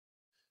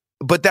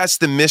but that's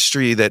the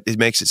mystery that it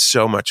makes it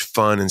so much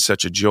fun and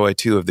such a joy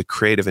too of the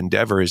creative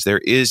endeavor. It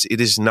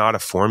is not a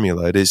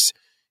formula. It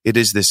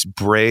is this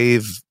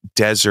brave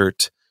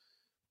desert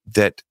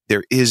that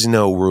there is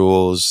no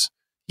rules.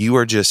 You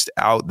are just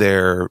out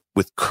there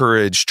with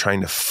courage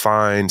trying to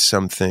find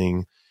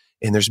something.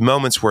 And there's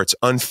moments where it's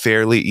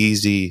unfairly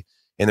easy,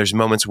 and there's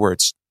moments where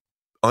it's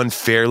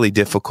unfairly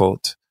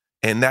difficult.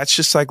 And that's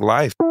just like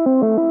life.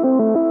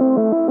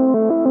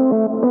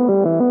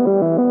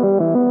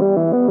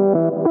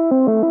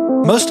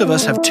 Most of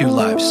us have two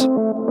lives.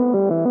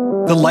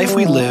 The life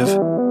we live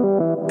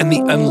and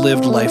the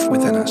unlived life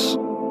within us.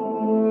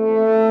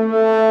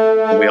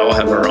 We all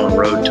have our own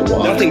road to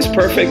walk. Nothing's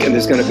perfect, and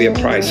there's going to be a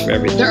price for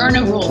everything. There are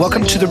no rules.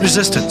 Welcome to The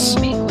Resistance,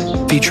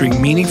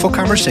 featuring meaningful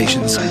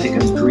conversations. I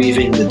think I'm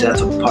grieving the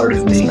death of part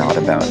of me. It's not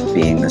about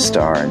being the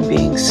star and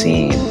being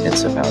seen.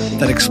 It's about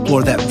that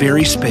explore that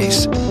very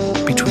space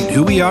between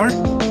who we are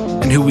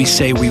and who we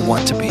say we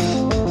want to be.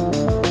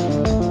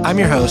 I'm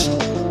your host,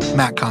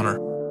 Matt Connor.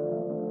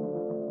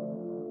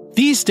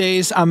 These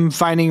days, I'm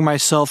finding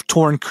myself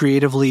torn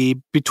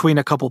creatively between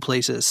a couple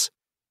places.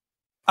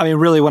 I mean,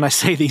 really, when I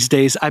say these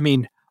days, I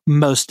mean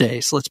most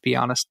days, let's be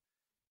honest.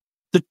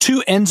 The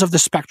two ends of the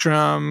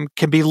spectrum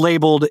can be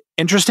labeled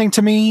interesting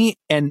to me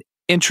and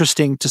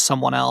interesting to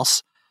someone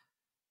else.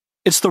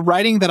 It's the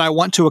writing that I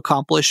want to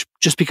accomplish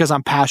just because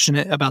I'm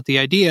passionate about the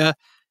idea.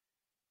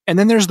 And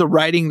then there's the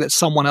writing that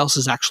someone else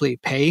is actually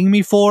paying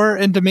me for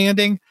and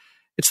demanding.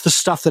 It's the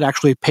stuff that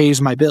actually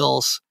pays my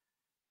bills.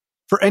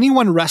 For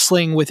anyone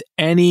wrestling with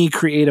any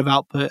creative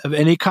output of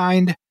any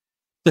kind,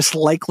 this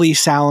likely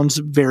sounds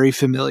very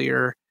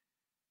familiar.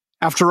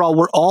 After all,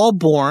 we're all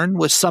born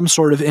with some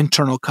sort of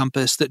internal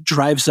compass that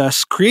drives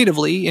us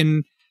creatively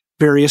in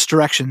various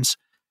directions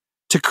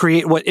to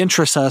create what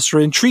interests us or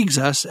intrigues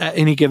us at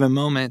any given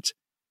moment.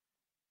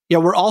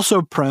 Yet we're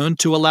also prone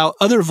to allow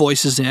other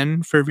voices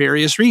in for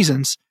various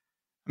reasons.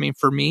 I mean,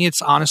 for me,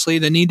 it's honestly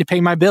the need to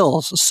pay my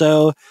bills.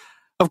 So,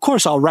 of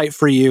course, I'll write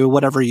for you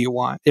whatever you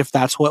want, if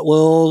that's what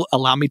will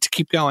allow me to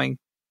keep going.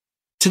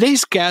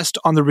 Today's guest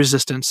on The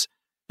Resistance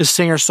is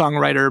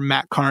singer-songwriter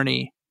Matt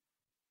Kearney.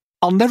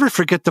 I'll never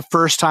forget the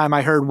first time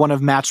I heard one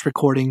of Matt's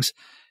recordings.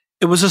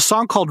 It was a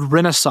song called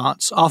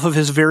Renaissance off of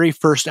his very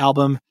first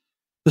album,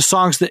 the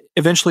songs that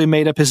eventually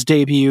made up his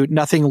debut,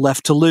 Nothing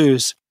Left to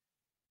Lose.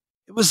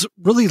 It was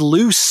really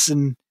loose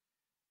and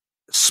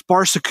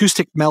sparse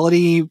acoustic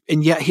melody,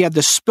 and yet he had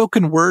this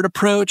spoken word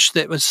approach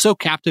that was so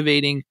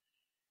captivating,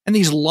 and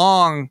these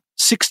long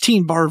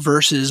 16-bar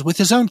verses with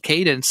his own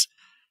cadence.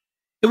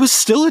 It was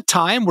still a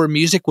time where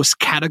music was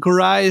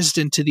categorized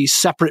into these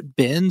separate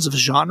bins of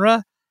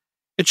genre.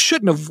 It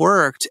shouldn't have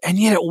worked, and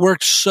yet it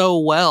worked so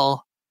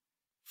well.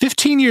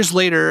 15 years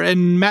later,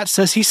 and Matt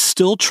says he's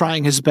still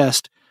trying his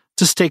best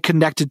to stay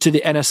connected to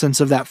the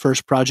innocence of that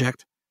first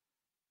project.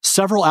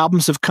 Several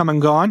albums have come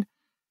and gone,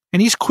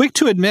 and he's quick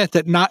to admit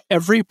that not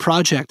every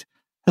project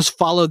has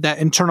followed that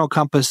internal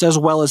compass as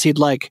well as he'd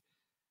like.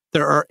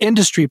 There are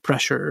industry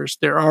pressures.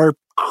 There are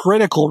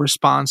critical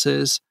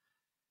responses.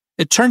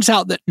 It turns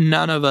out that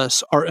none of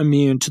us are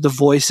immune to the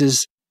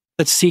voices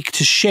that seek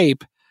to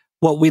shape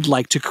what we'd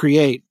like to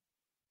create.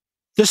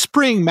 This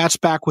spring, Matt's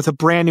back with a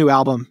brand new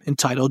album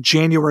entitled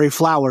January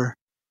Flower.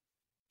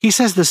 He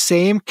says the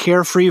same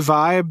carefree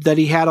vibe that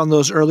he had on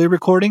those early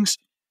recordings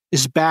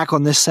is back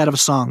on this set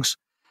of songs.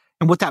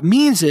 And what that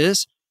means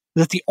is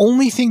that the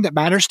only thing that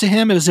matters to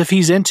him is if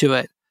he's into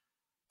it.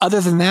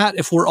 Other than that,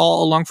 if we're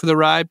all along for the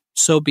ride,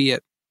 so be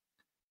it.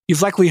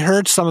 You've likely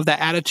heard some of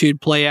that attitude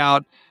play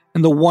out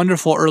in the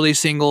wonderful early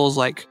singles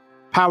like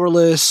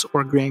Powerless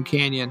or Grand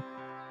Canyon.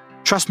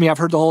 Trust me, I've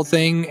heard the whole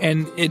thing,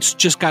 and it's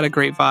just got a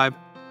great vibe.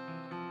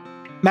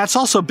 Matt's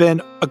also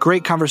been a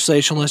great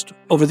conversationalist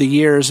over the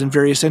years in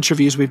various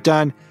interviews we've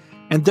done,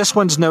 and this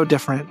one's no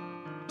different.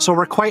 So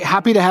we're quite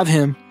happy to have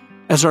him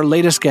as our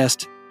latest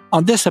guest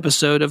on this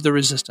episode of The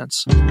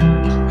Resistance.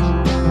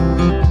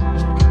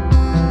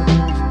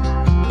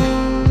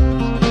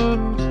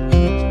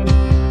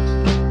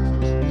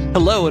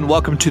 Hello and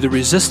welcome to The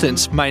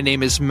Resistance. My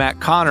name is Matt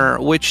Connor,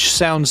 which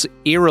sounds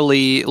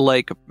eerily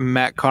like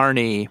Matt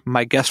Kearney,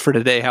 my guest for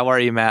today. How are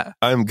you, Matt?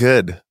 I'm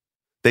good.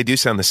 They do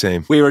sound the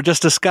same. We were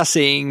just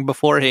discussing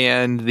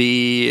beforehand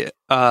the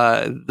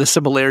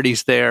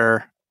similarities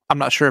there. I'm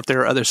not sure if there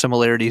are other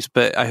similarities,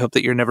 but I hope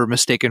that you're never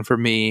mistaken for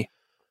me.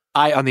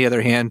 I, on the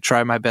other hand,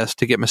 try my best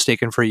to get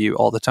mistaken for you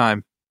all the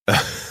time.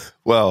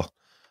 Well,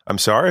 I'm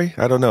sorry.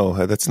 I don't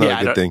know. That's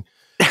not a good thing.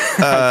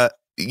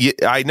 Yeah,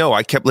 I know.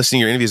 I kept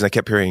listening to your interviews and I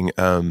kept hearing,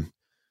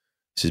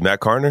 this is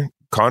Matt Connor.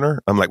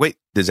 I'm like, wait,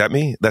 is that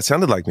me? That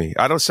sounded like me.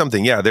 I don't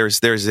something. Yeah,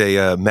 there's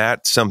a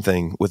Matt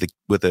something with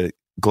a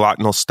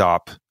glottal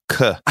stop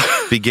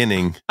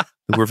beginning.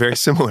 We're very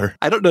similar.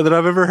 I don't know that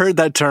I've ever heard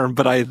that term,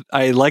 but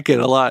I like it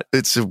a lot.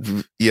 It's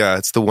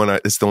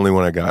the only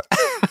one I got.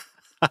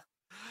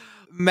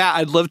 Matt,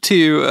 I'd love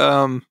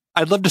to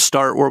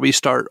start where we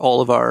start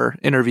all of our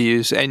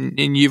interviews, and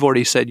you've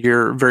already said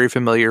you're very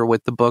familiar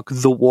with the book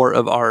The War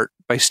of Art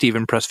by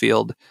Stephen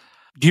Pressfield.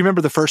 Do you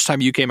remember the first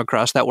time you came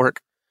across that work?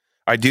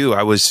 I do.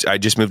 I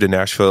just moved to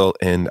Nashville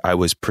and I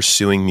was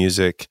pursuing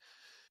music.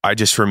 I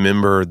just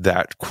remember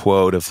that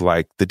quote of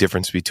like the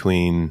difference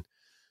between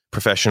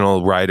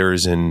professional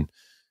writers and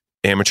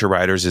amateur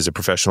writers is a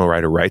professional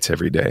writer writes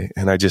every day.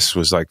 And I just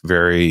was like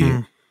very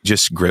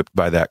just gripped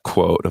by that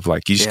quote of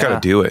like, you just got to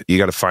do it. You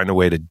got to find a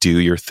way to do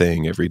your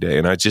thing every day.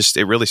 And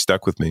it really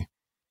stuck with me.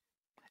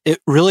 It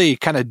really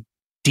kind of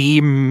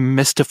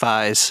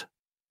demystifies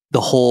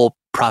the whole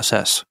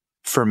process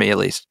for me, at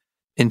least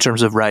in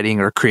terms of writing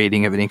or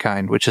creating of any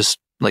kind, which is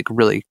like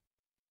really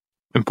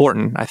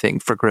important, I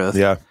think, for growth.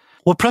 Yeah.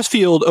 Well,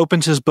 Pressfield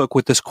opens his book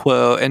with this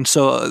quote. And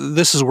so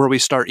this is where we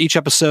start each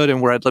episode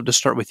and where I'd love to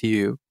start with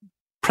you.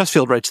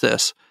 Pressfield writes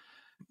this: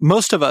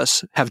 most of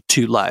us have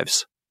two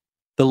lives,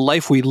 the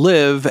life we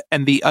live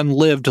and the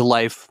unlived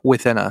life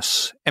within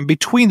us. And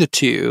between the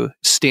two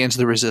stands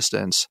the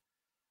resistance.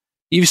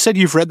 You said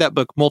you've read that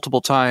book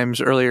multiple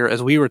times earlier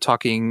as we were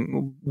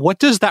talking. What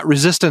does that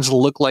resistance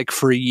look like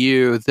for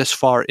you this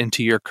far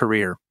into your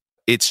career?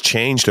 It's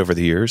changed over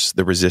the years,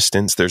 the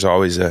resistance. There's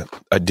always a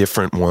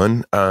different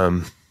one,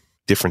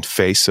 different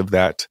face of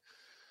that.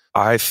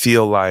 I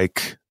feel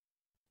like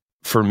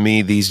for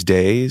me these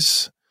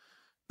days,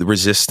 the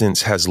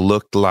resistance has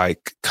looked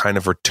like kind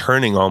of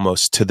returning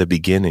almost to the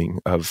beginning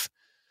of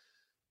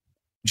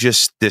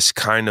just this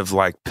kind of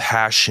like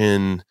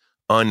passion,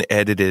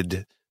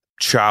 unedited,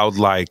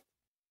 childlike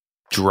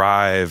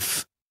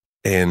drive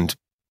and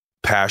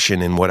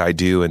passion in what I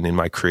do and in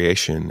my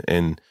creation.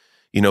 And,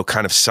 you know,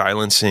 kind of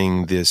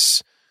silencing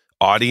this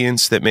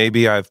audience that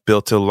maybe I've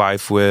built a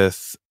life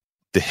with,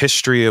 the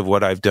history of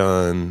what I've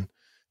done,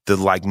 the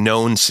like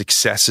known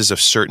successes of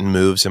certain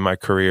moves in my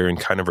career, and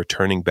kind of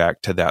returning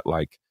back to that,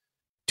 like,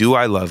 do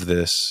I love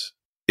this?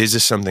 Is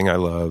this something I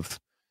love?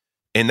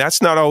 And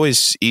that's not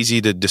always easy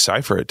to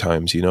decipher at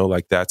times, you know,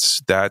 like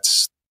that's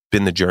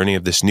been the journey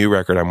of this new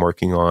record I'm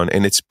working on.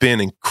 And it's been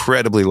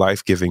incredibly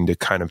life-giving to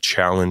kind of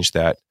challenge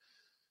that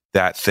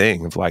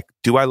thing of like,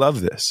 do I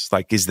love this?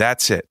 Like,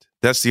 that's it?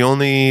 That's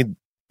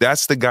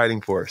the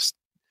guiding force.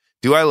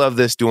 Do I love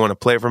this? Do I want to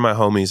play it for my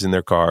homies in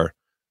their car?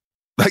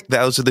 Like,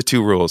 those are the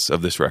two rules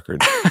of this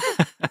record.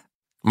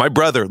 My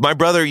brother,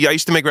 I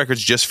used to make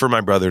records just for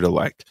my brother to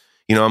like.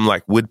 You know, I'm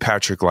like, would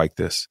Patrick like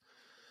this?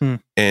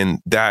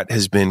 And that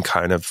has been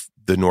kind of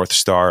the North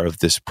Star of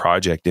this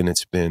project. And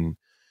it's been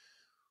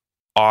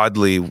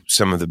oddly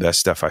some of the best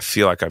stuff I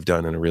feel like I've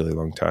done in a really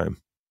long time.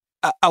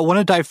 I want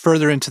to dive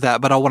further into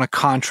that, but I want to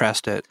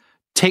contrast it.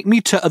 Take me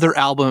to other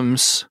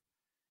albums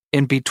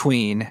in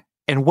between.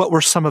 And what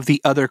were some of the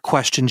other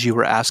questions you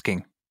were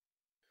asking?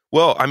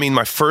 Well, I mean,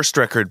 my first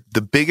record,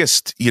 the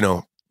biggest, you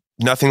know,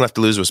 Nothing Left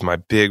to Lose was my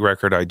big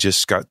record. I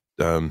just got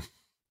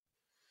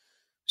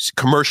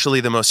commercially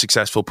the most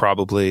successful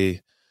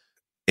probably.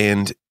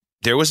 And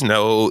there was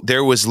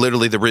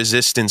literally the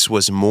resistance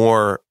was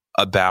more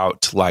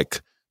about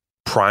like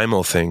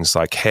primal things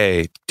like,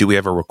 hey, do we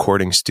have a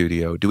recording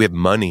studio? Do we have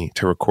money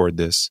to record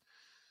this?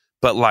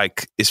 But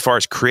like, as far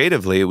as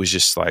creatively, it was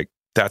just like,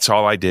 that's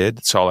all I did.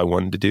 That's all I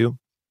wanted to do.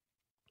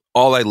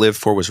 All I lived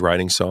for was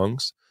writing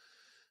songs.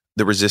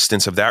 The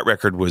resistance of that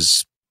record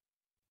was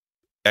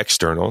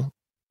external,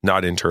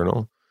 not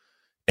internal.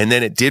 And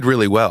then it did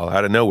really well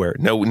out of nowhere.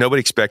 Nobody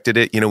expected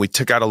it. You know, we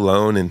took out a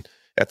loan, and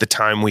at the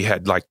time we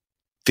had like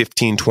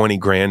 15, 20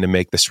 grand to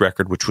make this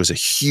record, which was a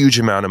huge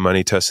amount of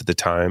money to us at the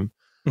time.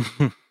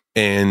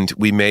 And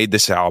we made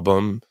this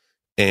album,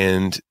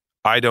 and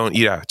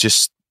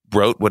just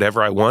wrote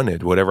whatever I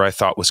wanted, whatever I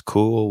thought was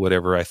cool,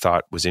 whatever I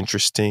thought was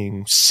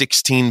interesting.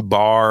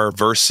 16-bar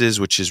verses,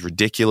 which is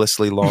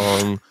ridiculously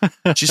long.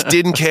 Just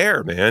didn't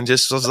care, man.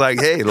 Just was like,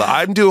 hey,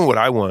 I'm doing what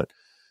I want.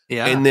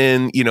 Yeah. And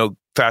then, you know,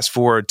 fast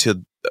forward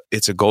to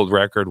it's a gold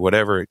record,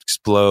 whatever, it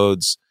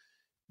explodes.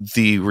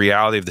 The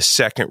reality of the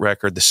second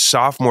record, the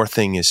sophomore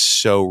thing is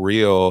so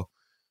real.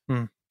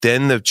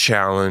 Then the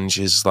challenge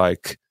is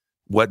like,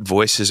 what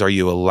voices are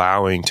you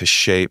allowing to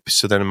shape?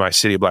 So then in my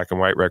City of Black and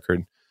White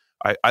record,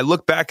 I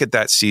look back at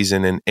that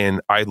season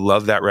and I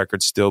love that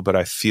record still, but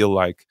I feel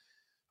like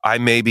I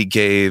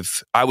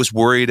was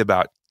worried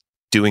about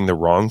doing the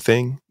wrong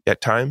thing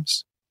at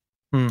times.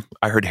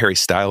 I heard Harry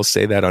Styles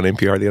say that on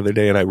NPR the other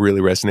day, and I really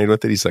resonated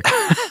with it. He's like,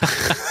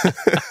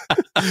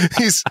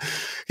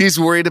 he's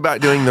worried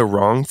about doing the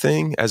wrong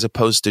thing as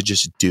opposed to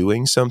just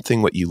doing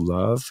something what you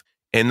love.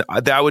 And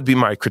that would be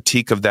my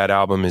critique of that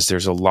album, is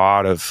there's a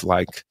lot of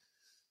like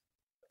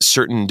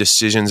certain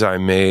decisions I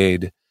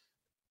made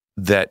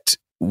that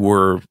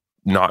were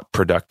not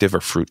productive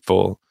or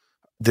fruitful.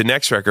 The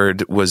next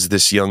record was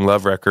this Young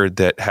Love record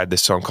that had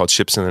this song called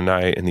Ships in the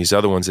Night and these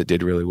other ones that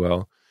did really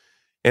well.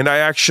 And I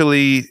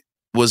actually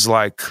was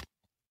like,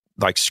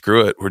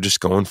 screw it. We're just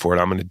going for it.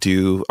 I'm going to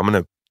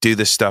do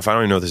this stuff. I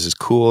don't even know if this is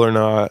cool or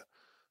not.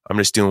 I'm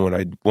just doing what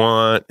I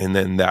want. And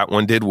then that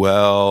one did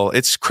well.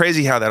 It's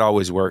crazy how that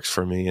always works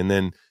for me. And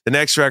then the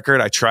next record,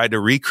 I tried to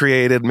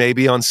recreate it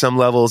maybe on some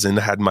levels and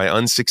had my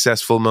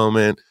unsuccessful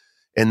moment.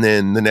 And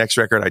then the next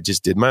record, I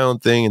just did my own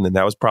thing. And then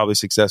that was probably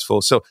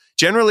successful. So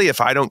generally,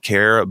 if I don't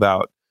care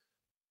about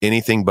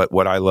anything but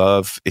what I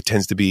love, it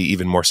tends to be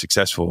even more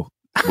successful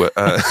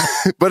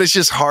But it's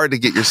just hard to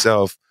get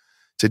yourself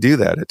to do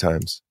that at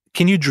times.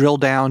 Can you drill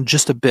down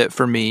just a bit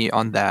for me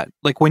on that?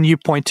 Like when you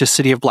point to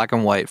City of Black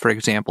and White, for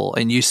example,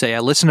 and you say, I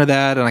listened to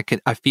that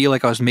and I feel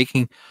like I was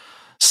making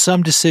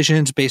some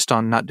decisions based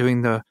on not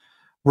doing the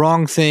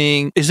wrong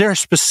thing. Is there a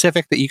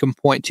specific that you can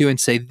point to and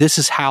say, this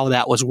is how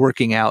that was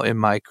working out in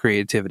my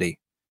creativity?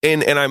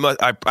 And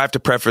I have to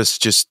preface,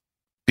 just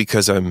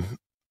because I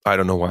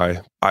don't know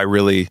why, I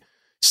really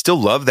still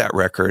love that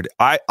record.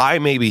 I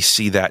maybe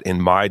see that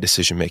in my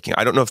decision making.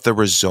 I don't know if the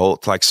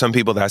result, like some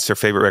people, that's their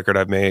favorite record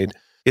I've made.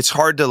 It's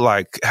hard to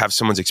like have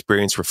someone's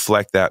experience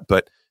reflect that,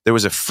 but there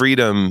was a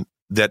freedom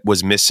that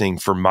was missing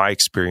for my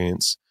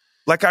experience.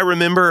 Like I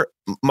remember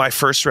my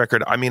first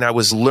record, I mean, I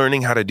was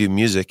learning how to do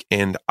music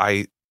and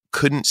I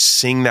couldn't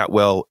sing that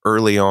well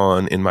early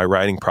on in my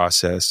writing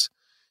process.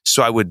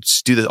 So I would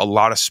do a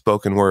lot of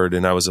spoken word,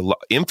 and I was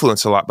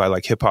influenced a lot by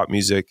like hip hop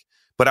music,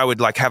 but I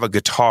would like have a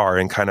guitar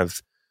and kind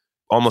of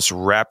almost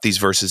rap these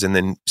verses and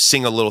then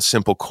sing a little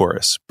simple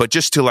chorus, but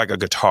just to like a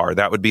guitar.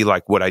 That would be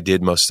like what I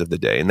did most of the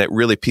day. And that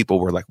really people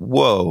were like,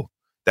 whoa,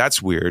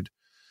 that's weird.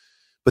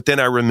 But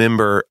then I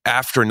remember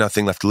after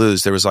Nothing Left to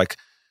Lose, there was like,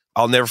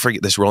 I'll never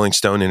forget this Rolling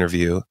Stone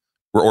interview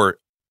or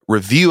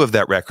review of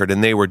that record.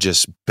 And they were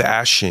just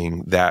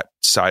bashing that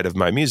side of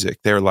my music.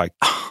 They're like,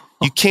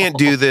 you can't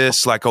do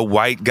this. Like a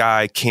white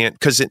guy can't,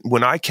 because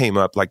when I came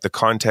up, like the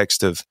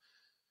context of,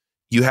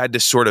 you had to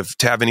sort of,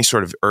 to have any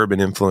sort of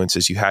urban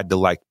influences, you had to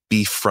like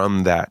be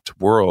from that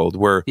world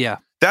where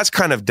that's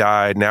kind of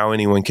died. Now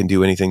anyone can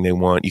do anything they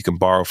want. You can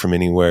borrow from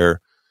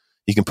anywhere.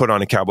 You can put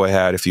on a cowboy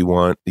hat if you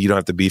want. You don't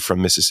have to be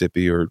from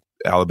Mississippi or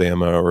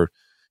Alabama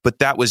but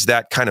that was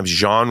that kind of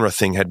genre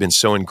thing had been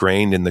so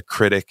ingrained in the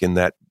critic and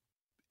that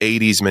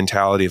 80s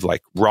mentality of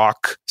like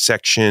rock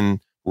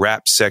section,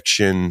 rap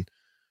section.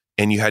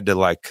 And you had to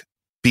like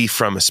be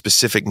from a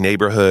specific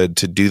neighborhood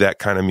to do that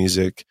kind of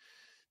music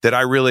that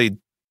I really,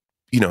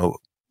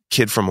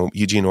 kid from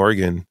Eugene,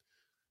 Oregon,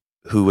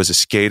 who was a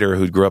skater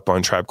who grew up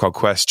on Tribe Called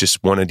Quest,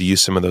 just wanted to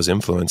use some of those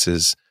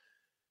influences,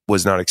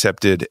 was not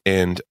accepted.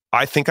 And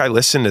I think I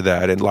listened to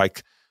that. And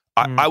like,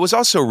 I was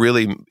also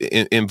really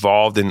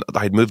involved in,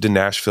 I had moved to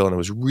Nashville and I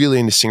was really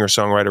into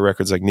singer-songwriter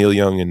records like Neil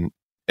Young and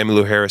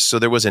Emmylou Harris. So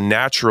there was a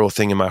natural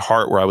thing in my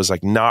heart where I was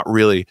like, not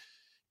really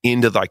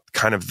into like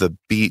kind of the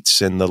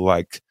beats and the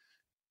like,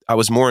 I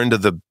was more into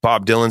the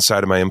Bob Dylan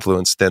side of my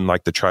influence than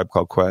like the Tribe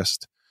Called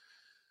Quest.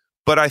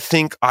 But I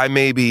think I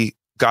maybe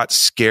got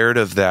scared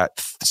of that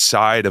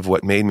side of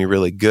what made me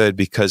really good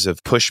because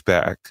of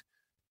pushback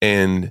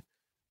and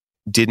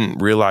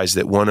didn't realize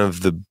that one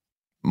of the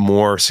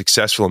more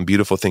successful and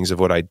beautiful things of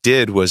what I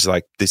did was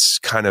like this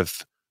kind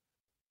of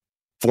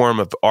form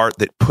of art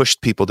that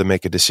pushed people to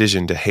make a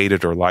decision to hate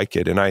it or like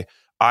it. And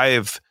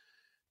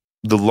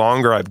the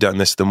longer I've done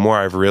this, the more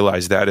I've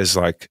realized that is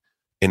like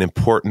an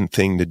important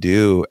thing to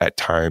do at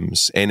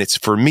times. And it's,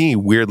 for me,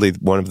 weirdly,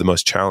 one of the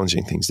most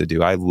challenging things to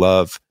do. I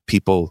love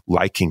people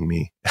liking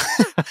me.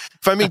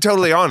 If I'm being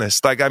totally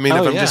honest, like, I mean,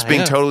 if I'm just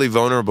being totally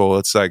vulnerable,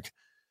 it's like,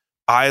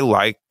 I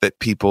like that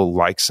people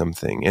like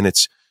something, and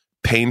it's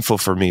painful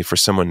for me for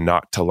someone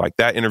not to like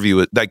that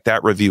interview. Like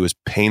that review is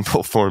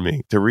painful for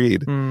me to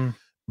read.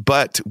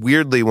 But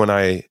weirdly, when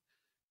I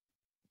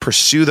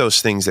pursue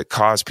those things that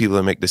cause people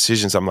to make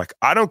decisions, I'm like,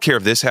 I don't care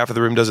if this half of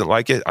the room doesn't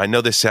like it. I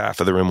know this half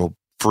of the room will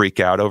freak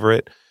out over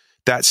it.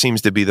 That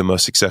seems to be the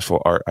most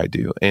successful art I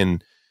do.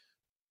 And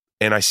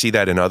I see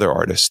that in other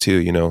artists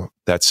too.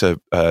 That's a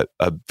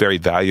very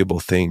valuable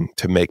thing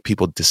to make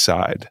people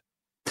decide.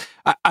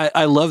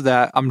 I love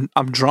that.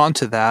 I'm drawn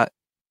to that.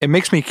 It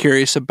makes me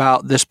curious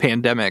about this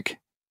pandemic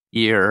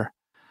year.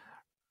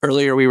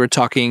 Earlier we were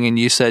talking and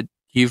you said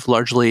you've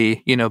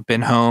largely,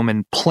 been home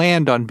and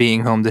planned on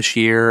being home this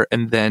year.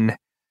 And then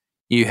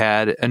you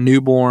had a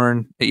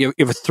newborn. You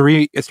have a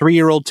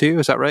 3-year-old too.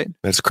 Is that right?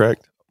 That's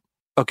correct.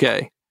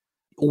 Okay.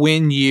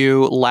 When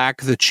you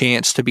lack the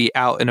chance to be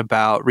out and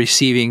about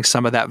receiving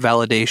some of that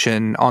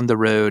validation on the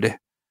road,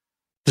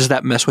 does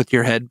that mess with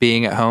your head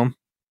being at home?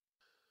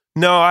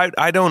 No,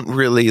 I don't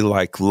really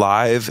like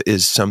live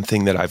is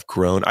something that I've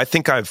grown. I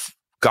think I've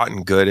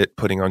gotten good at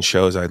putting on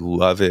shows. I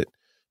love it.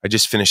 I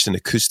just finished an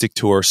acoustic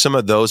tour. Some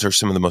of those are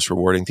some of the most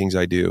rewarding things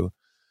I do.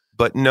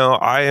 But no,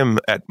 I am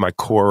at my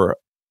core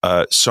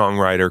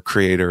songwriter,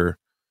 creator,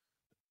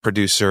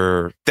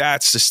 producer.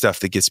 That's the stuff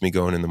that gets me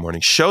going in the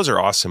morning. Shows are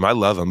awesome. I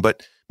love them.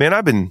 But man,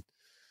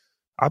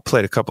 I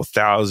played a couple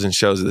thousand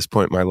shows at this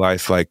point in my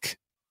life. Like,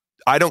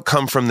 I don't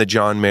come from the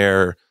John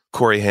Mayer,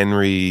 Corey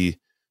Henry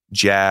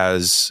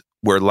jazz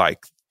where like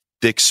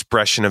the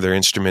expression of their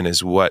instrument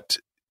is what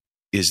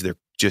is their,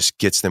 just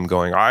gets them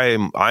going.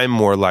 I'm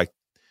more like,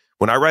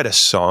 when I write a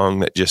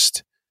song that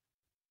just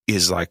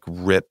is like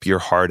rip your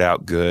heart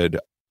out good,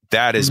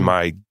 that is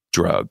my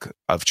drug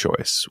of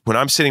choice. When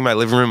I'm sitting in my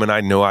living room and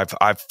I know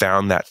I've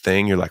found that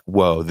thing, you're like,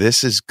 whoa,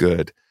 this is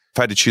good. If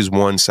I had to choose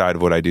one side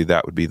of what I do,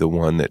 that would be the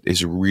one that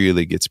is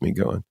really gets me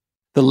going.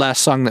 The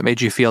last song that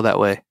made you feel that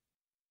way?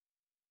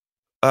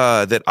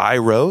 That I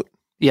wrote?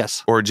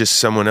 Yes. Or just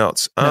someone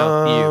else?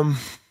 No, you.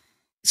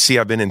 See,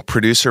 I've been in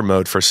producer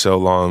mode for so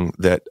long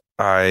that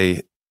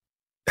I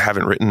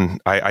haven't written,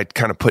 I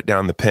kind of put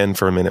down the pen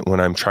for a minute when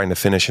I'm trying to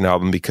finish an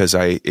album because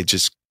it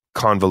just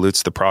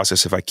convolutes the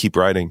process if I keep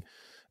writing.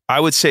 I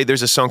would say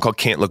there's a song called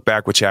Can't Look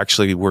Back, which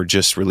actually we're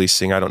just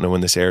releasing. I don't know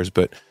when this airs,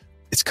 but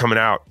it's coming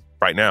out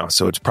right now.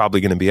 So it's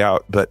probably going to be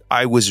out. But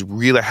I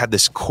had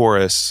this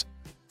chorus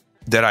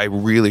that I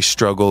really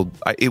struggled.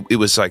 It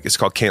was like, it's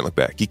called Can't Look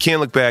Back. You can't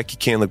look back. You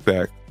can't look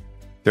back.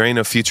 There ain't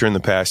no future in the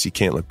past. You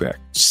can't look back.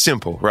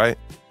 Simple, right?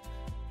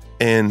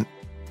 And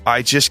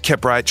I just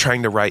kept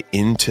trying to write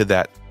into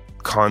that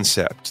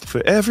concept.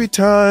 For every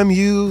time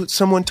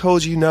someone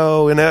told you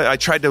no, and I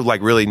tried to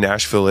like really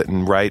Nashville it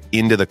and write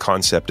into the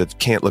concept of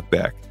can't look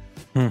back.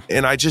 And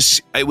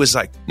it was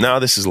like, no,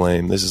 this is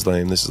lame. This is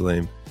lame. This is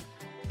lame.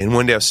 And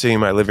one day I was sitting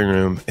in my living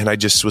room and I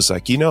just was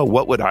like,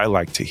 what would I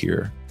like to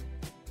hear?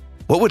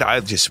 What would I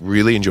just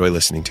really enjoy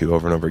listening to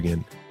over and over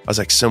again? I was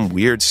like, some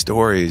weird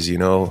stories,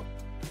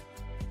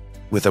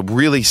 with a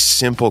really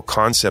simple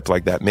concept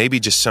like that. Maybe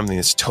just something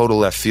that's total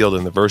left field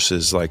in the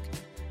verses.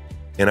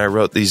 And I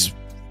wrote this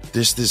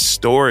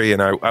story.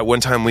 And I one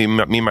time me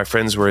and my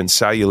friends were in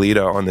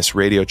Sayulita on this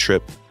radio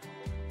trip.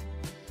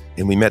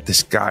 And we met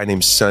this guy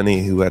named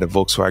Sonny who had a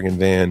Volkswagen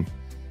van.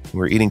 And we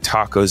were eating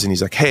tacos and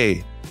he's like,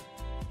 hey,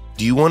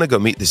 do you want to go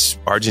meet this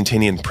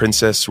Argentinian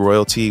princess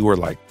royalty? We're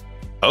like,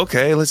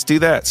 okay, let's do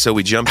that. So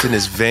we jumped in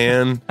his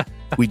van.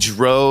 We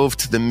drove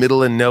to the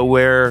middle of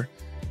nowhere.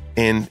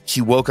 And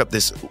he woke up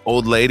this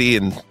old lady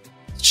and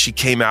she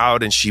came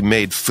out and she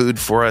made food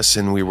for us.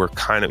 And we were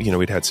kind of,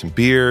 we'd had some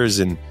beers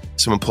and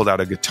someone pulled out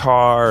a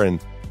guitar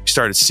and we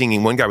started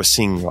singing. One guy was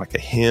singing like a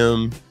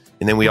hymn.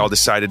 And then we all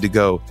decided to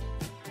go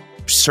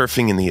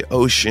surfing in the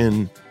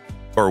ocean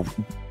or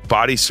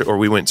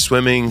we went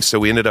swimming. So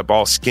we ended up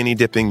all skinny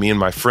dipping, me and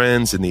my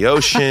friends in the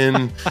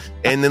ocean.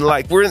 And then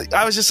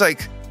I was just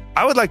like,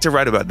 I would like to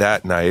write about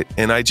that night.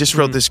 And I just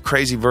wrote this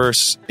crazy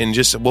verse and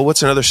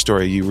what's another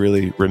story you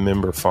really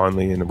remember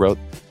fondly?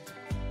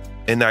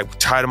 And I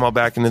tied them all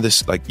back into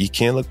this, like, you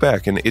can't look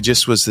back. And it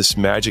just was this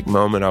magic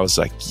moment. I was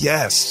like,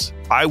 yes,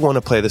 I want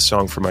to play this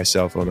song for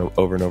myself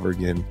over and over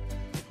again.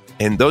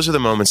 And those are the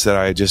moments that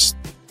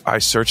I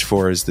search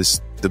for, is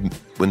this,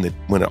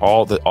 when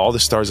all the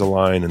stars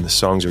align and the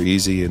songs are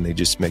easy and they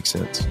just make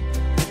sense.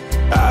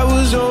 I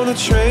was on a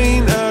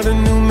train out of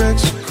New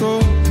Mexico,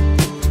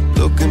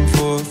 looking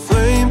for a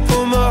flame,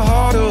 pull my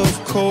heart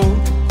of coal.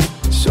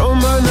 So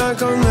my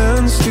knock on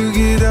lands to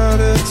get out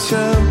of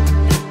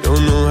town.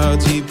 Don't know how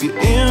deep you're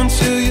in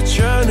till you're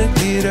trying to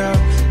get out.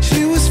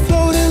 She was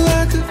floating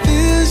like a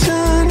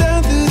vision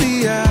down through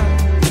the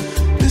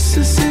aisle.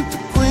 Mississippi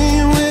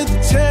Queen with a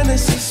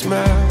Tennessee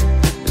smile.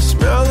 The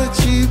smell of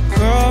cheap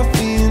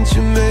coffee and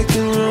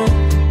Jamaican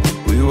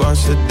rum. We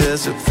watched the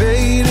desert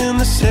fade in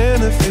the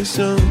Santa Fe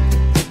sun.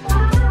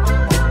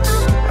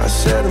 I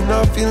said I'm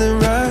not feeling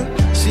right.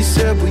 She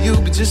said, well,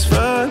 you'll be just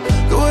fine.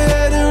 Go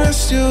ahead and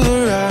rest your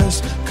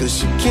eyes,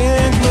 'cause you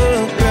can't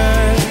look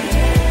back.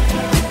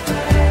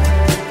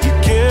 You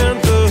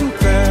can't look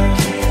back.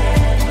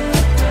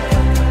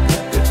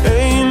 There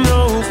ain't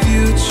no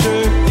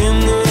future in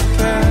the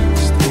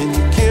past, and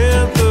you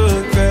can't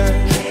look back.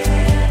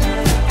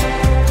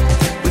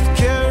 With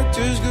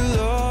characters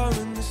galore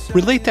in the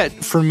Relate that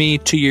for me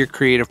to your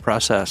creative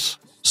process.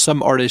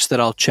 Some artists that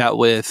I'll chat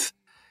with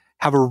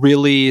have a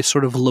really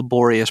sort of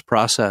laborious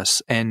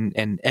process, and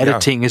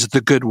editing is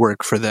the good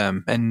work for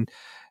them. And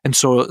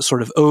so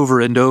sort of over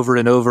and over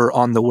and over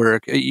on the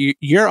work.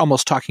 You're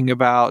almost talking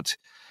about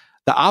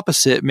the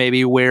opposite,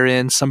 maybe,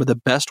 wherein some of the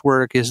best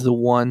work is the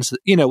ones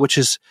that, which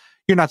is,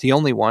 you're not the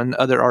only one.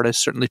 Other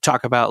artists certainly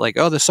talk about like,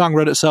 oh, the song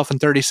wrote itself in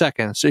 30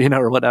 seconds,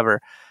 or whatever.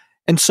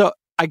 And so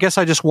I guess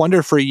I just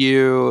wonder for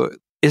you,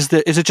 is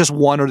it just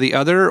one or the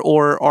other,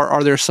 or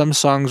are there some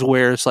songs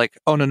where it's like,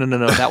 oh, no,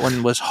 that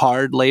one was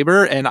hard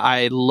labor and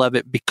I love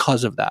it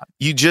because of that?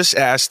 You just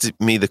asked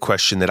me the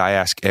question that I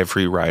ask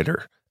every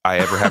writer I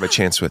ever have a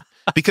chance with.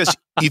 Because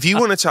if you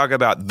want to talk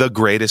about the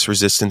greatest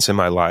resistance in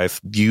my life,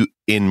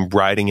 in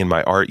writing, in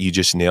my art, you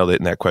just nailed it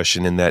in that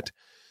question. In that,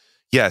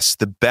 yes,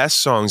 the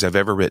best songs I've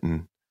ever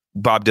written,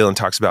 Bob Dylan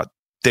talks about,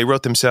 they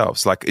wrote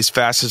themselves. Like, as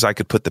fast as I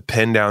could put the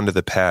pen down to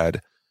the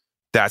pad,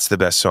 that's the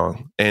best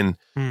song. And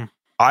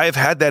I've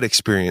had that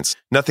experience.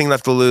 Nothing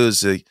Left to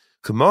Lose.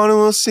 Come on and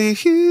we'll see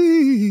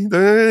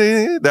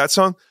that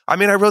song. I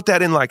mean, I wrote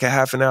that in like a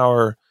half an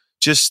hour.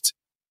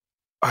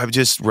 I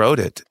just wrote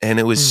it, and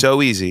it was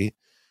so easy.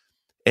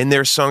 And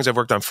there's songs I've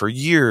worked on for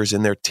years,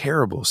 and they're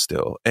terrible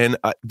still. And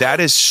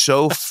that is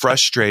so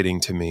frustrating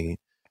to me.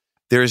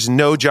 There is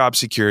no job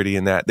security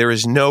in that. There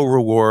is no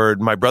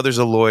reward. My brother's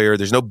a lawyer.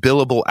 There's no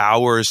billable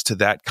hours to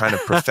that kind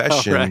of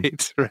profession.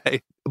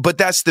 Right. But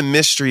that's the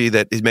mystery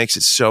that it makes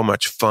it so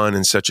much fun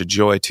and such a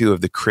joy too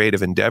of the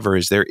creative endeavor.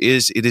 It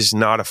is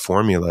not a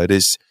formula. It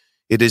is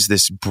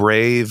this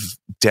brave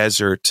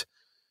desert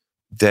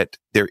that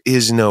there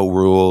is no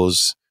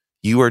rules.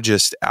 You are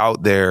just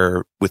out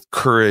there with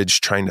courage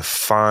trying to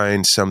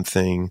find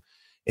something.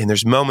 And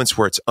there's moments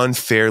where it's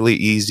unfairly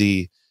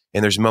easy,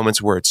 and there's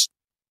moments where it's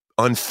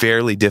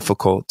unfairly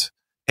difficult.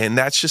 And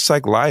that's just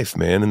like life,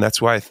 man. And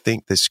that's why I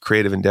think this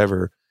creative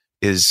endeavor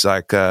is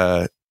like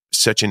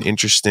such an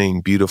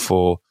interesting,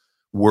 beautiful,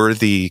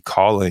 worthy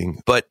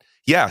calling. But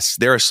yes,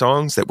 there are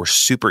songs that were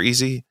super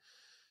easy.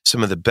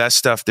 Some of the best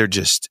stuff,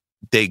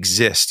 they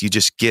exist. You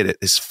just get it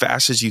as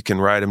fast as you can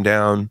write them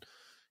down.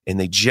 And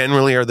they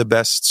generally are the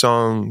best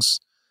songs.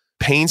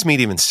 Pains me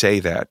to even say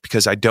that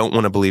because I don't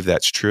want to believe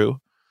that's true.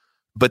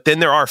 But then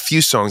there are a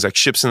few songs, like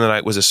Ships in the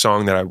Night was a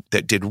song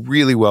that did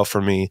really well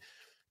for me.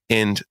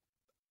 And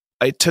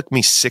it took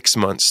me 6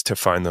 months to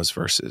find those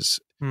verses.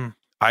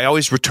 I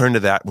always return to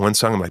that one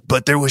song. I'm like,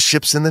 but there was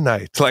Ships in the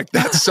Night. Like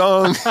that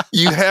song,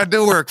 you had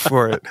to work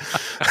for it.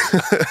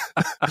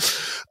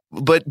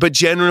 But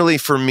generally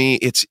for me,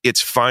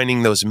 it's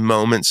finding those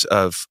moments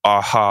of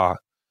aha.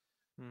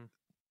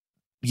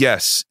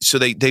 Yes. So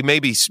they may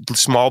be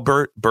small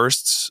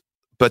bursts,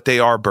 but they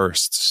are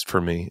bursts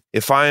for me.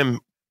 If I am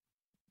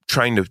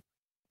trying to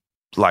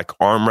like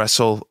arm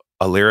wrestle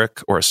a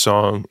lyric or a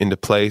song into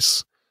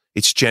place,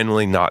 it's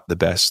generally not the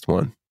best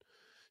one.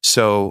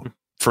 So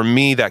for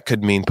me, that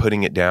could mean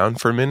putting it down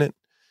for a minute.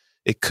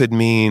 It could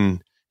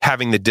mean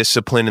having the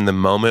discipline in the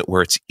moment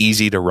where it's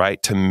easy to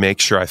write to make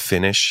sure I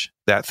finish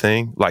that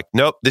thing. Like,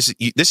 nope, this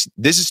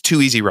is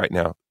too easy right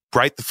now.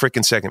 Write the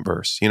freaking second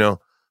verse,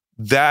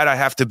 that I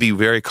have to be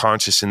very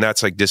conscious. And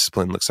that's like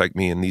discipline looks like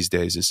me in these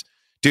days is,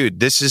 dude,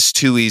 this is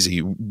too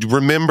easy.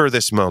 Remember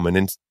this moment.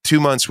 In 2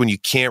 months when you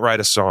can't write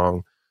a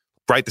song,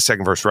 write the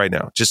second verse right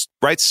now. Just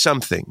write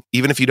something.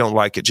 Even if you don't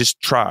like it,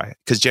 just try.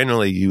 Because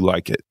generally you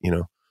like it,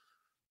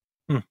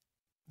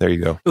 There you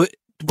go.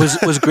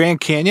 Was Grand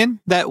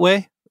Canyon that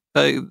way?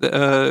 It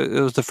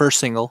was the first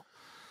single.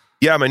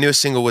 Yeah, my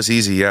newest single was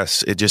easy.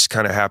 Yes, it just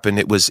kind of happened.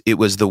 It was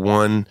the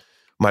one.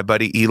 My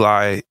buddy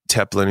Eli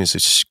Teplin, who's a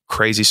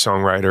crazy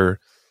songwriter,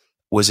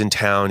 was in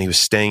town. He was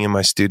staying in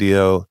my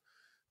studio.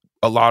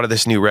 A lot of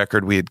this new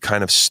record we had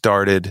kind of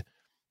started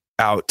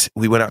out.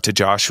 We went out to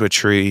Joshua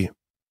Tree,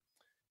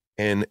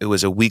 and it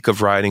was a week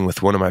of writing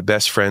with one of my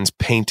best friends,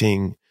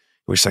 painting.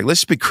 We're just like,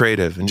 let's be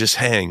creative and just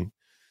hang.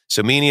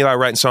 So me and Eli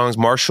writing songs.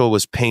 Marshall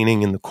was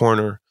painting in the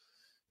corner,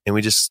 and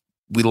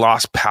we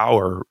lost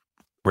power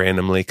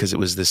randomly because it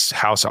was this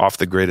house off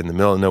the grid in the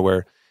middle of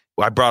nowhere.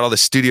 I brought all the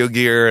studio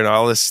gear and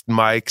all this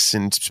mics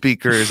and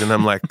speakers, and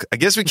I'm like, I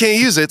guess we can't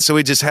use it. So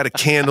we just had a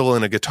candle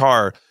and a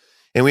guitar,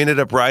 and we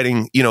ended up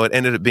writing, it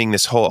ended up being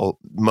this whole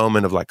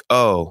moment of like,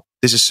 oh,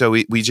 this is so,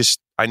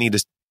 I need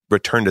to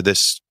return to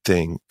this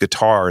thing,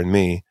 guitar and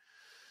me.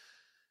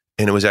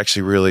 And it was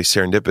actually really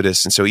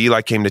serendipitous. And so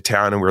Eli came to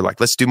town and we were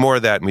like, let's do more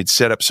of that. And we'd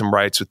set up some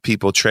writes with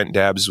people. Trent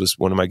Dabbs was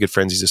one of my good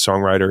friends. He's a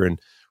songwriter, and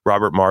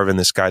Robert Marvin,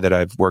 this guy that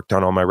I've worked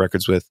on all my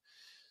records with.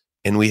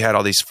 And we had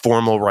all these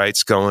formal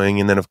writes going.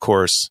 And then, of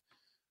course,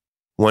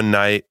 one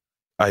night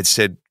I'd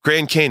said,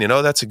 Grand Canyon.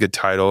 Oh, that's a good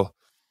title.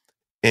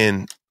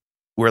 And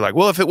we're like,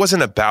 well, if it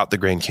wasn't about the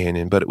Grand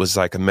Canyon, but it was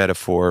like a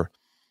metaphor.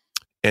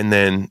 And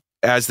then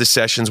as the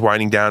session's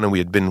winding down and we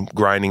had been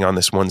grinding on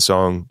this one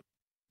song,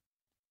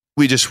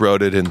 we just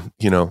wrote it and,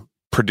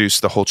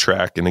 produced the whole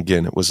track. And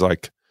again, it was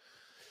like,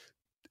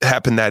 it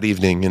happened that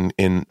evening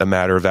in a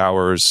matter of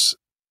hours.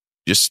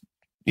 Just,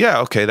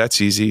 yeah, okay,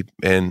 that's easy.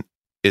 And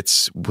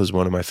was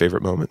one of my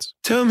favorite moments.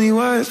 Tell me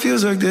why it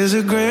feels like there's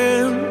a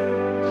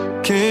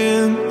Grand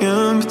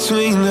Canyon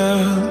between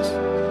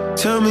us.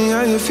 Tell me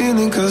how you're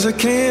feeling, cause I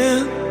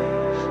can't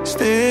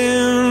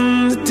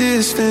stand the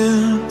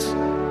distance.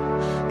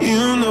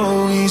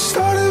 We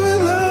started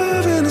with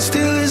love and it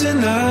still is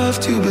enough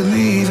to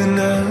believe in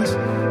us.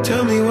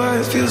 Tell me why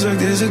it feels like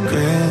there's a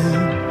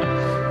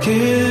Grand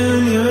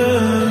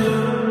Canyon.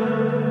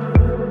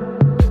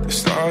 The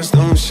stars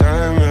don't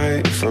shine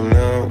right if I'm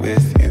not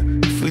with you.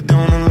 If we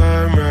don't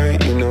align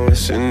right,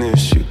 it's an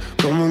issue.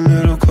 Come a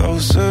little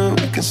closer,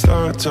 we can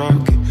start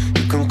talking.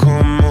 You can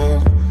come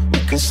over, we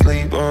can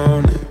sleep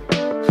on it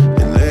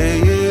and lay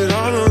it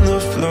all on the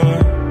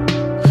floor,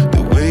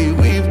 the way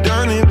we've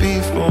done it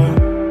before.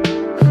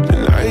 The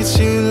nights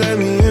you let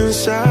me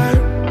inside,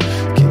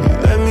 can you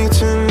let me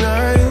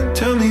tonight?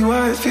 Tell me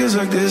why it feels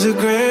like there's a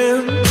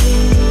Grand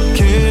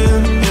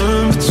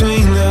Canyon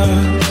between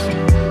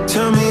us.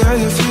 Tell me how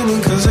you're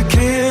feeling, cause I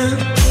can't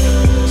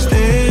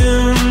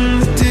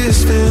stand the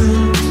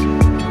distance.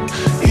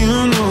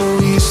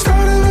 We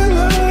started with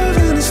love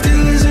and it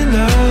still is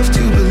enough to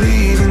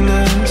believe in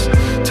us.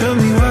 Tell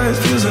me why it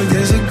feels like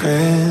there's a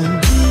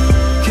Grand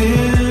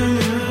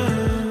Canyon.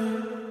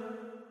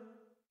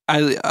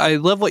 I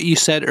love what you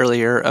said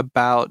earlier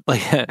about,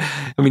 like,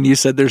 you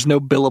said there's no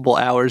billable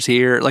hours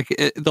here, like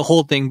the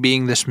whole thing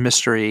being this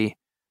mystery.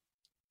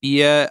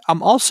 Yeah,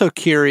 I'm also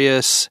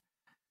curious,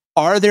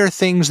 are there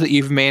things that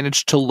you've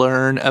managed to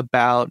learn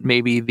about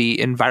maybe the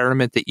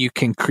environment that you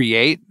can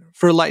create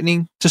for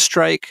lightning to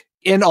strike?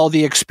 In all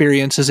the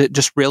experience, is it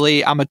just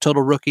really, I'm a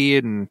total rookie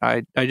and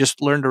I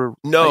just learned to...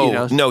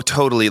 No,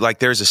 totally. Like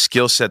there's a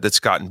skill set that's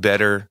gotten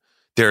better.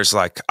 There's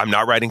like, I'm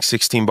not writing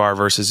 16 bar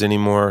verses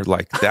anymore.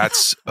 Like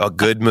that's a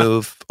good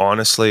move,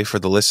 honestly, for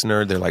the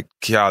listener. They're like,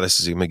 yeah,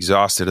 I'm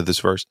exhausted of this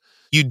verse.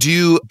 You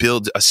do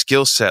build a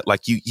skill set.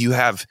 Like you do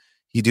have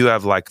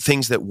like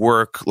things that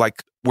work.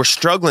 Like we're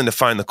struggling to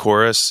find the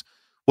chorus.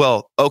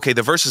 Well, okay,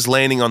 the verse is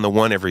landing on the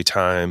one every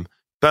time.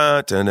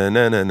 I've learned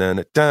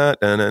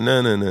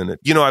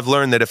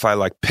that if I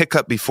like pick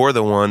up before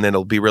the one, then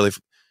it'll be really.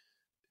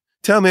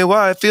 Tell me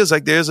why it feels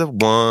like there's a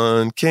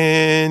one.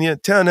 Can you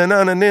tell?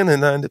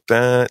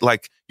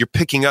 Like you're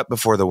picking up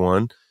before the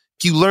one.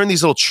 You learn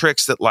these little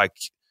tricks that like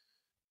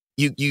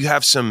you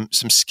have some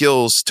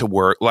skills to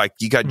work. Like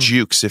you got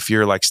jukes. If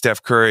you're like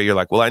Steph Curry, you're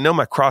like, well, I know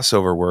my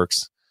crossover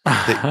works.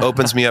 That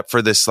opens me up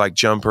for this like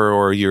jumper,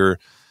 or you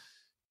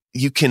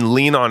can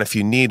lean on if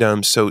you need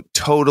them. So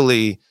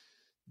totally,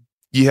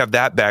 you have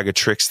that bag of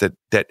tricks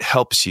that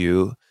helps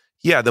you.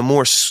 Yeah, the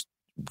more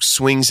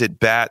swings at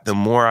bat, the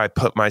more I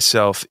put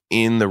myself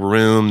in the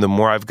room, the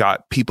more I've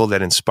got people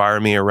that inspire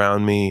me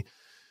around me,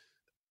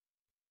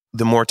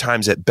 the more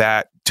times at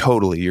bat,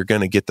 totally, you're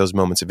going to get those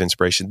moments of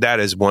inspiration. That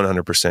is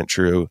 100%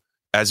 true,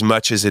 as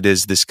much as it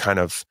is this kind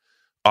of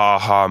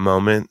aha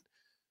moment.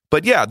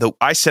 But yeah,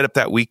 I set up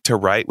that week to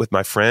write with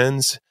my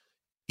friends.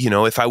 You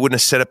know, if I wouldn't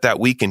have set up that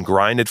week and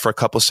grinded for a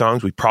couple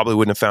songs, we probably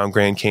wouldn't have found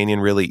Grand Canyon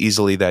really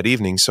easily that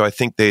evening. So I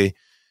think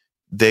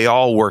they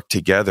all work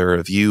together.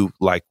 Of you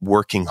like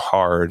working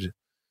hard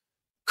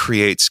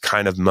creates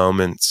kind of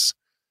moments,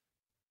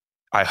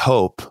 I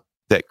hope,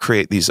 that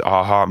create these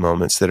aha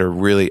moments that are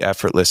really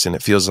effortless. And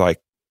it feels like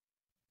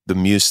the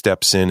muse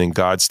steps in and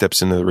God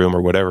steps into the room,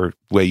 or whatever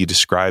way you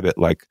describe it.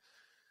 Like,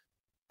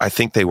 I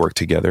think they work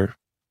together.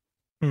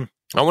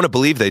 I want to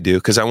believe they do,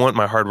 because I want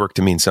my hard work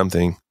to mean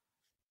something.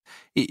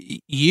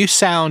 You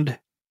sound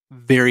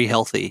very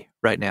healthy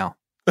right now.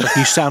 Like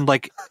you sound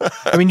like,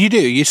 I mean, you do.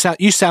 You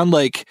sound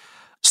like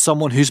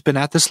someone who's been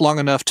at this long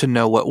enough to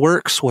know what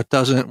works, what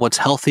doesn't, what's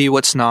healthy,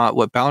 what's not,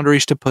 what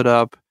boundaries to put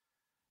up,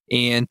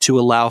 and to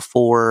allow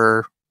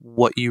for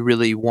what you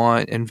really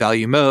want and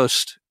value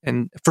most,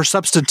 and for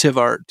substantive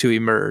art to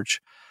emerge.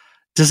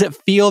 Does it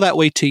feel that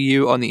way to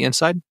you on the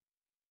inside?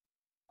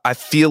 I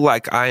feel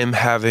like I am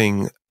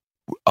having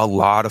a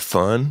lot of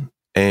fun,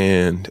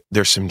 and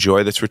there's some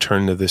joy that's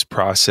returned to this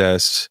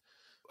process.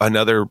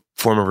 Another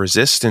form of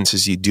resistance,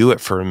 as you do it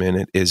for a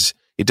minute, is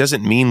it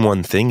doesn't mean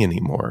one thing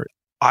anymore.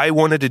 I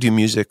wanted to do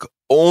music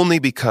only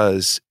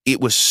because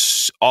it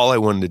was all I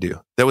wanted to do.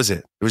 That was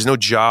it. There was no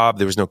job.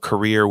 There was no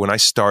career. When I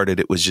started,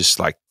 it was just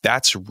like,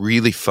 that's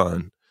really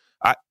fun.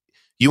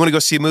 You want to go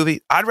see a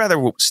movie? I'd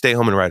rather stay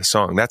home and write a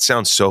song. That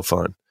sounds so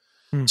fun.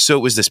 So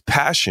it was this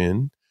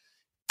passion.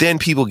 Then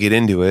people get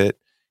into it,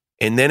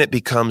 and then it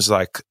becomes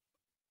like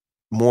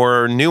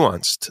more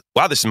nuanced.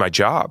 Wow, this is my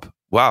job.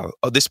 Wow,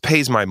 oh, this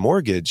pays my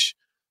mortgage.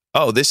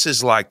 Oh, this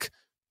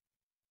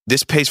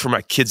pays for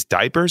my kids'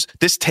 diapers.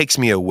 This takes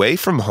me away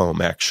from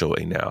home,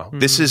 actually, now.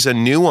 This is a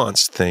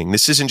nuanced thing.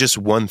 This isn't just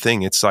one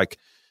thing. It's like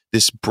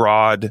this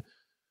broad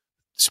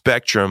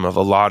spectrum of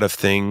a lot of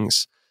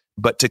things.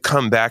 But to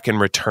come back and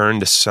return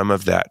to some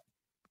of that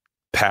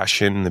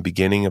passion in the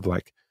beginning of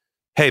like,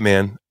 hey,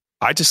 man,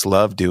 I just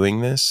love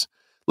doing this.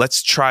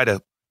 Let's try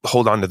to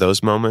hold on to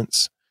those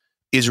moments,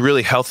 is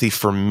really healthy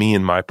for me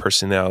and my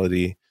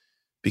personality,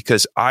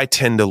 because I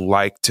tend to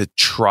like to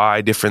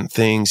try different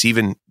things.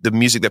 Even the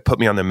music that put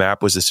me on the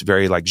map was this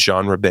very like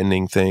genre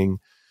bending thing.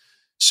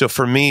 So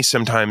for me,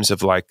 sometimes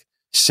of like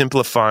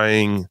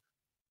simplifying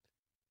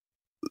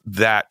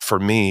that, for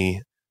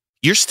me,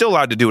 you're still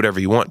allowed to do whatever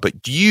you want,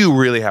 but you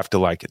really have to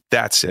like it.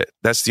 That's it.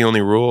 That's the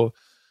only rule.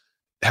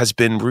 Has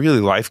been really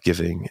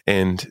life-giving,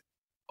 and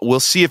we'll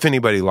see if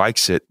anybody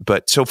likes it.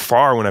 But so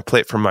far, when I play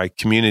it for my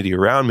community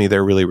around me,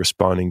 they're really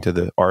responding to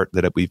the art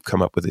that we've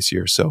come up with this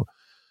year. So,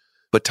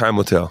 but time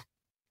will tell.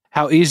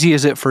 How easy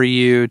is it for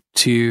you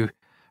to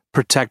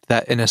protect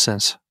that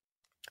innocence?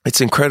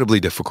 It's incredibly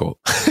difficult.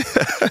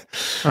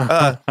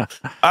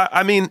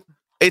 I mean,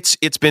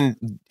 it's been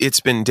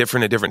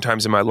different at different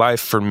times in my life.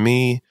 For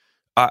me,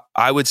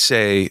 I would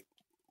say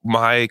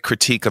my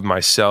critique of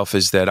myself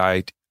is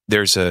that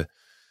there's a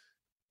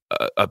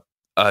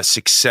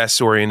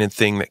success-oriented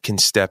thing that can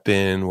step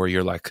in where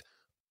you're like,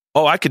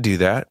 oh, I could do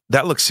that.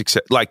 That looks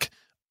success. Like,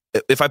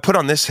 if I put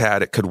on this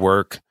hat, it could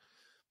work.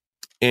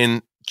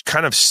 And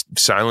kind of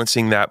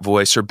silencing that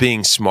voice, or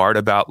being smart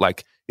about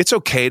like, it's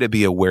okay to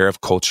be aware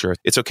of culture.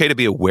 It's okay to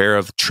be aware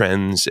of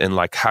trends, and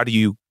like, how do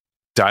you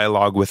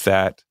dialogue with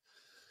that?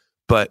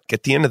 But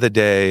at the end of the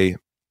day,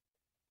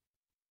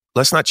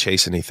 let's not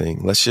chase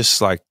anything. Let's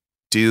just like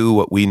do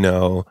what we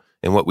know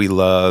and what we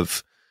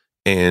love,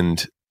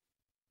 and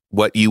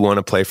what you want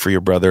to play for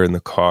your brother in the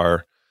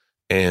car.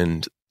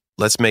 And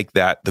let's make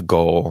that the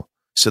goal,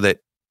 so that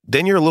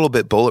then you're a little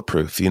bit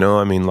bulletproof. You know,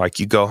 I mean, like,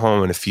 you go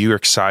home, and if you're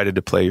excited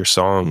to play your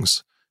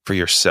songs for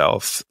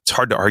yourself, it's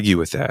hard to argue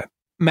with that.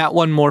 Matt,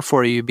 one more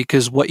for you,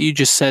 because what you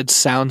just said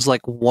sounds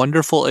like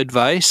wonderful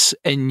advice.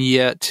 And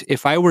yet,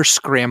 if I were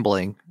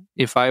scrambling,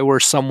 if I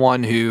were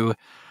someone who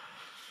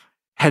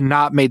had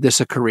not made this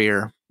a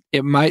career,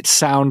 it might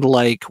sound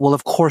like, well,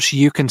 of course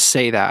you can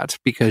say that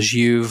because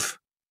you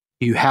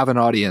have an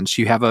audience,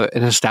 you have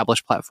an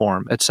established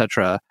platform,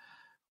 etc.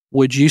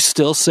 Would you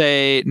still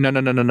say, no,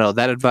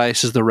 that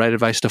advice is the right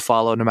advice to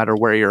follow no matter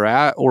where you're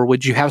at? Or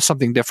would you have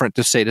something different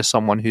to say to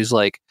someone who's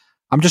like,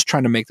 I'm just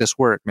trying to make this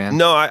work, man.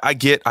 No, I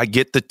get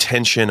the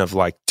tension of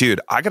like,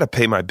 dude, I got to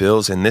pay my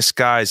bills, and this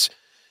guy's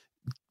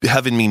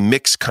having me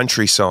mix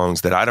country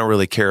songs that I don't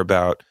really care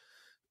about.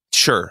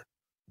 Sure,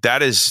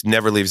 that is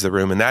never leaves the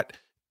room, and that,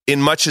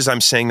 in much as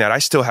I'm saying that, I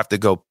still have to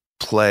go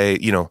play.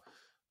 You know,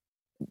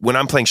 when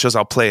I'm playing shows,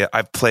 I've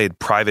played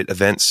private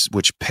events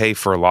which pay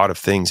for a lot of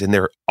things, and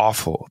they're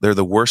awful. They're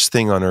the worst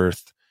thing on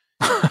earth.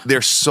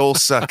 They're soul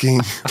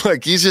sucking.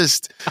 Like, you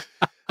just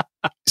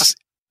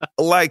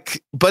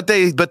like, but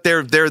they're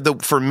the,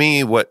 for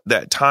me, what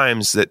that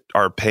times that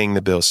are paying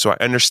the bills. So I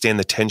understand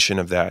the tension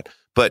of that.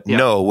 But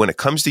no, when it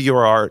comes to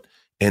your art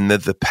and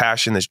the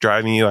passion that's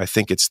driving you, I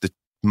think it's the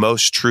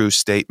most true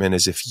statement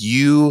is if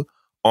you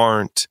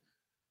aren't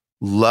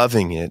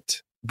loving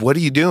it, what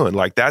are you doing?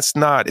 Like, that's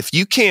not, if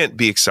you can't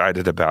be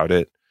excited about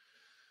it,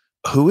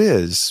 who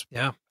is?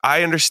 Yeah.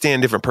 I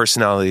understand different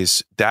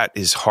personalities. That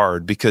is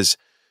hard because,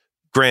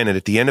 granted,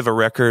 at the end of a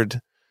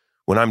record,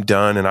 when I'm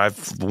done and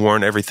I've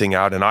worn everything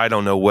out and I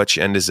don't know which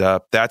end is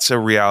up, that's a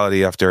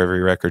reality after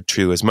every record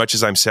too. As much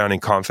as I'm sounding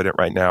confident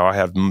right now, I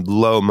have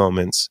low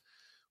moments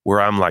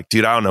where I'm like,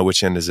 dude, I don't know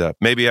which end is up.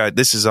 Maybe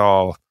this is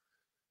all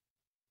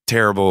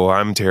terrible.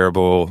 I'm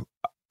terrible.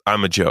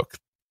 I'm a joke.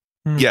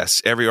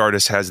 Yes, every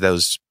artist has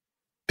those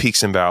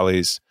peaks and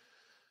valleys.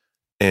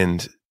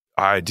 And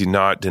I do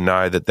not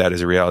deny that that is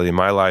a reality in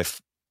my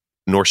life,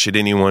 nor should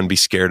anyone be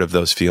scared of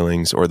those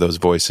feelings or those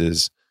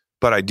voices.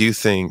 But I do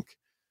think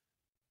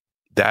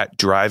that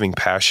driving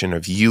passion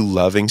of you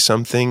loving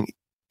something,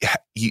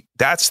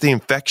 that's the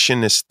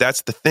infectionist.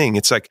 That's the thing.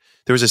 It's like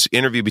there was this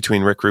interview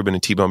between Rick Rubin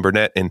and T-Bone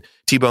Burnett, and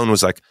T-Bone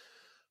was like,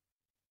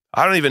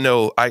 I don't even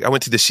know. I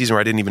went through this season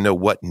where I didn't even know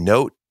what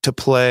note to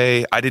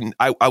play.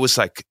 I was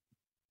like,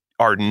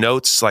 are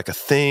notes like a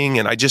thing?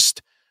 And I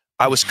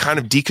was kind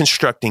of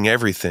deconstructing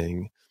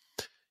everything.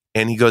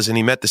 And he goes, and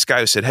he met this guy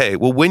who said, hey,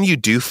 well, when you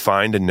do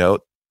find a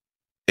note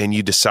and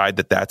you decide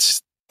that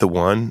that's the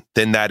one,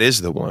 then that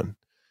is the one.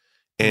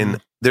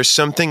 And there's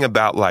something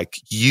about like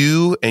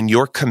you and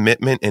your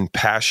commitment and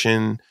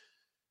passion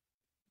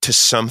to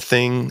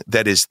something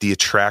that is the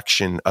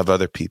attraction of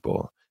other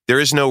people. There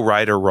is no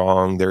right or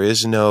wrong. There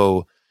is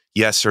no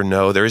yes or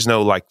no. There is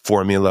no like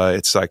formula.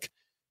 It's like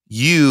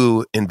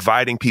you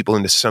inviting people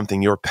into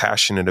something you're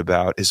passionate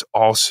about is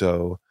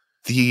also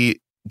the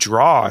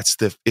draw. It's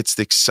the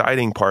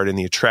exciting part and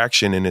the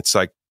attraction. And it's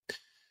like,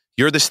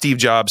 you're the Steve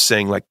Jobs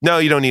saying like, no,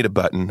 you don't need a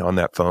button on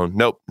that phone.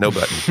 Nope, no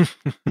button.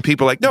 And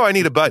people are like, no, I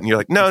need a button. You're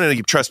like, no,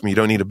 you trust me. You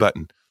don't need a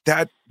button.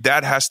 That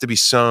has to be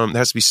some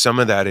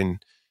of that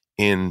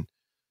in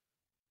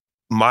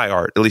my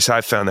art. At least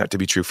I've found that to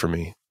be true for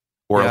me.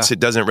 Or else it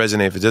doesn't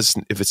resonate.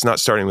 If it's not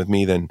starting with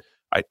me, then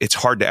it's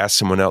hard to ask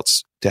someone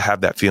else to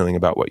have that feeling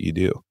about what you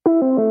do.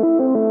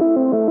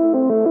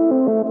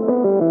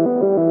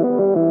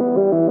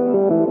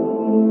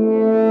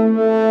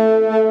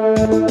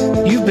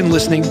 You've been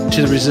listening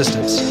to The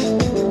Resistance.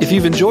 If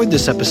you've enjoyed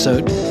this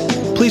episode,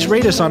 please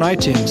rate us on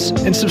iTunes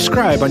and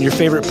subscribe on your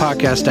favorite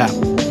podcast app.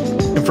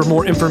 And for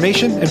more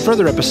information and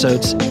further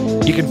episodes,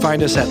 you can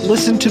find us at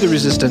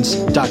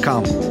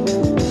listentotheresistance.com.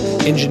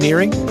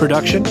 Engineering,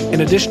 production,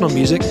 and additional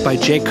music by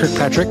Jake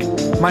Kirkpatrick.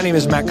 My name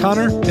is Matt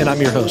Connor, and I'm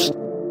your host.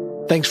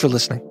 Thanks for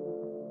listening.